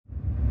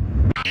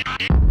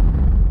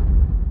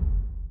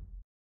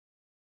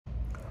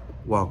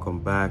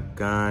Welcome back,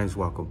 guys.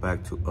 Welcome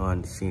back to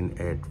Unseen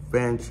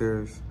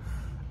Adventures.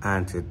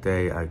 And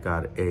today I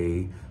got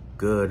a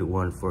good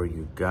one for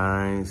you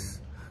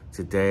guys.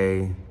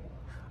 Today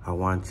I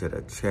want you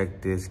to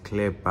check this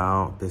clip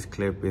out. This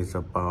clip is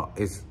about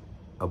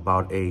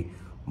a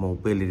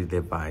mobility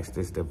device.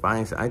 This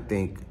device, I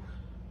think,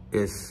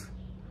 is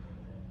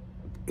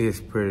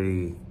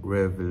pretty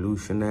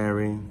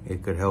revolutionary.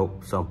 It could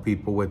help some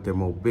people with their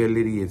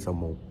mobility. It's a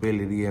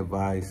mobility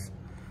device.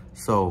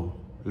 So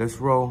let's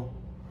roll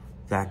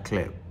that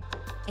clip.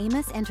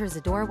 Amos enters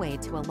a doorway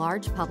to a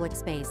large public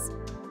space.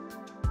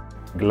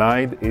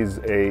 Glide is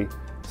a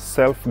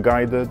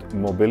self-guided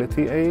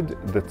mobility aid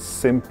that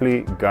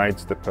simply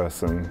guides the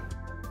person.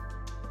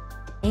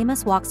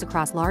 Amos walks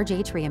across large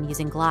atrium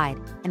using Glide,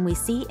 and we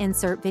see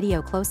insert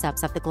video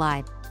close-ups of the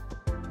Glide.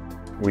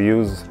 We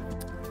use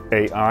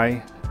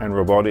AI and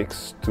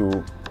robotics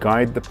to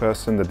guide the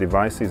person. The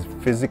device is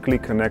physically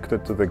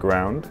connected to the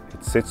ground.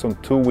 It sits on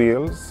two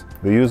wheels.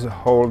 The user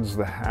holds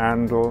the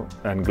handle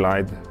and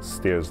Glide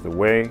steers the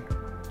way,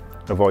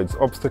 avoids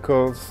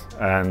obstacles,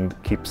 and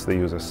keeps the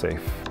user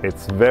safe.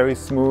 It's very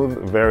smooth,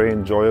 very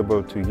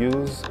enjoyable to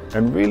use,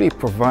 and really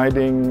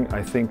providing,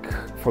 I think,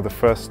 for the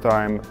first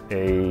time,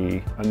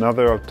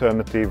 another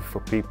alternative for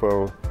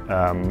people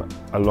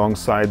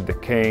alongside the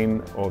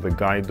cane or the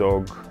guide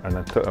dog, an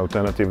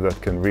alternative that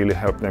can really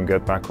help them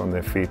get back on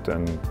their feet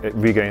and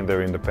regain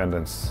their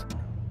independence.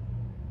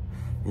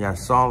 Yeah, I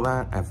saw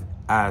that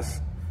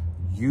as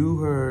you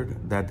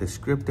heard that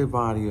descriptive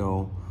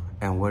audio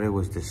and what it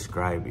was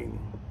describing.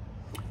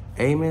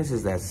 Amos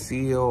is that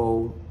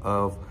CEO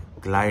of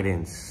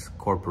Glidance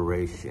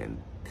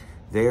Corporation.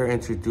 They're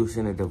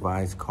introducing a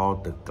device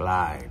called the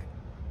Glide,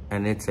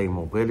 and it's a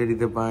mobility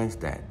device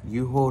that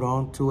you hold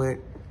on to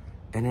it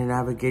and it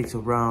navigates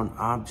around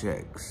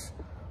objects,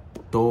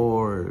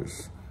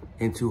 doors,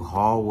 into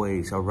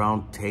hallways,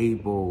 around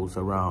tables,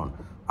 around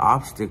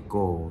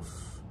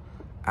obstacles.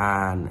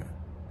 And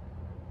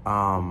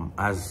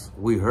as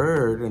we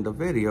heard in the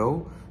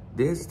video,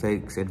 this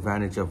takes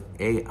advantage of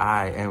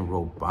AI and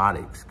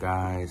robotics,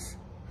 guys.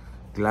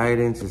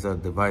 Glidance is a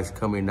device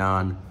coming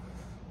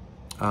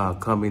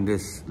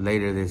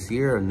later this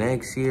year or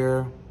next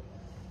year.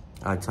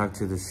 I talked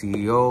to the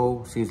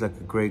CEO, seems like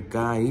a great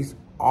guy. He's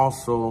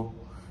also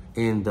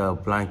in the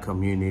blind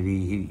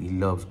community. He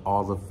loves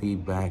all the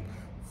feedback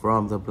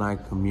from the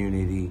blind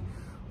community.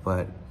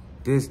 But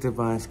this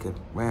device could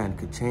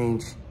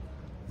change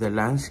the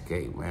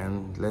landscape,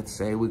 man. Let's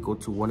say we go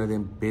to one of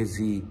them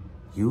busy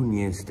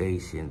union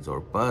stations or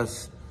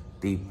bus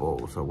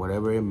depots or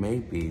whatever it may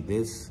be.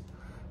 This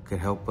could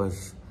help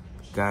us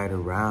guide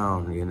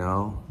around, you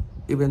know,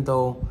 even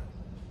though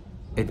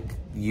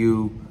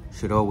you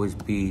should always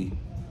be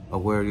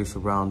aware of your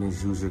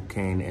surroundings, use your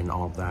cane and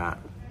all that.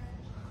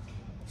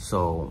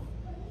 So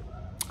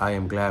I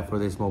am glad for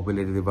this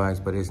mobility device,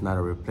 but it's not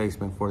a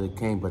replacement for the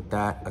cane. But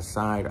that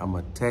aside, I'm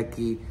a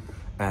techie,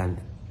 and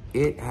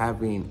it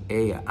having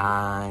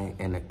AI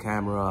and a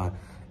camera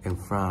in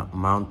front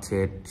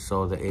mounted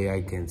so the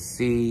AI can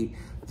see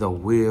the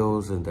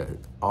wheels and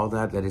all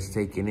that is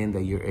taken in,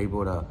 that you're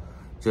able to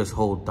just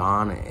hold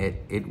on.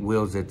 It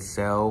wheels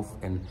itself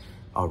and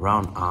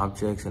around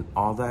objects and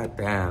all that.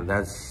 Damn,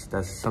 that's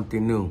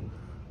something new.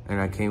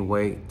 And I can't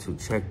wait to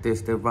check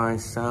this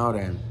device out,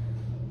 and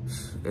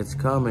it's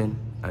coming.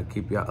 I'll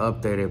keep you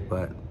updated,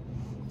 but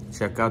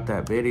check out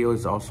that video.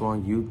 It's also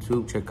on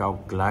YouTube. Check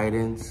out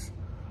Glidance.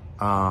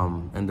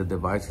 And the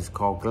device is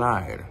called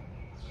Glide.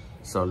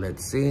 So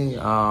let's see.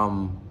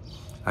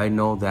 I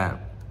know that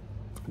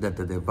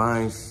the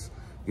device,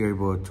 you're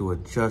able to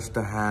adjust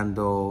the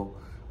handle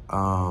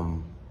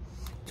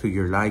to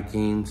your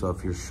liking. So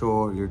if you're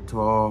short, you're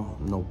tall,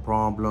 no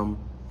problem.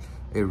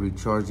 It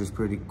recharges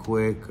pretty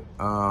quick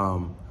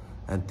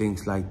and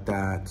things like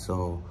that.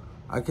 So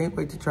I can't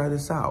wait to try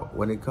this out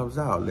when it comes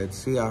out. Let's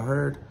see. I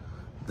heard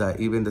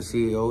that even the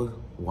CEO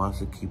wants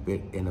to keep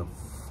it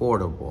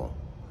affordable.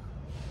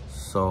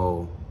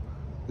 So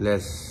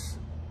let's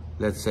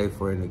say,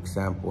 for an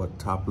example, a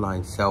top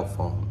line cell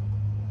phone.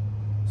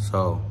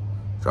 So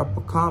drop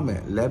a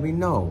comment, let me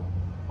know,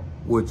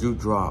 would you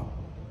drop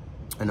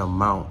an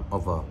amount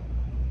of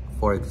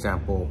for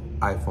example,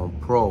 iPhone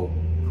Pro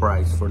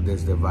price for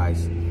this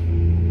device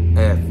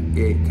if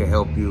it can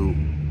help you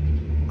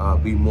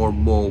be more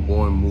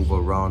mobile and move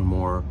around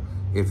more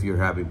if you're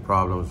having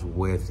problems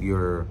with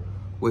your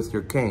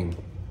cane?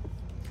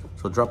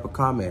 So drop a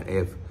comment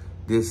if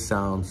this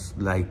sounds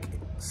like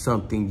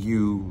something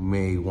you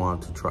may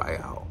want to try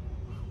out.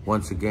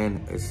 Once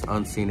again, it's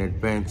Unseen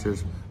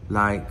Adventures.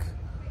 Like,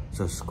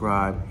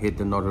 subscribe, hit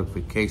the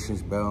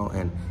notifications bell,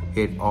 and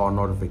hit all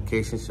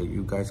notifications so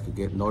you guys can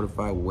get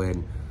notified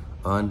when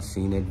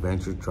Unseen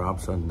Adventure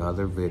drops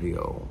another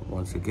video.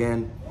 Once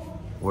again,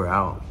 we're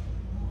out.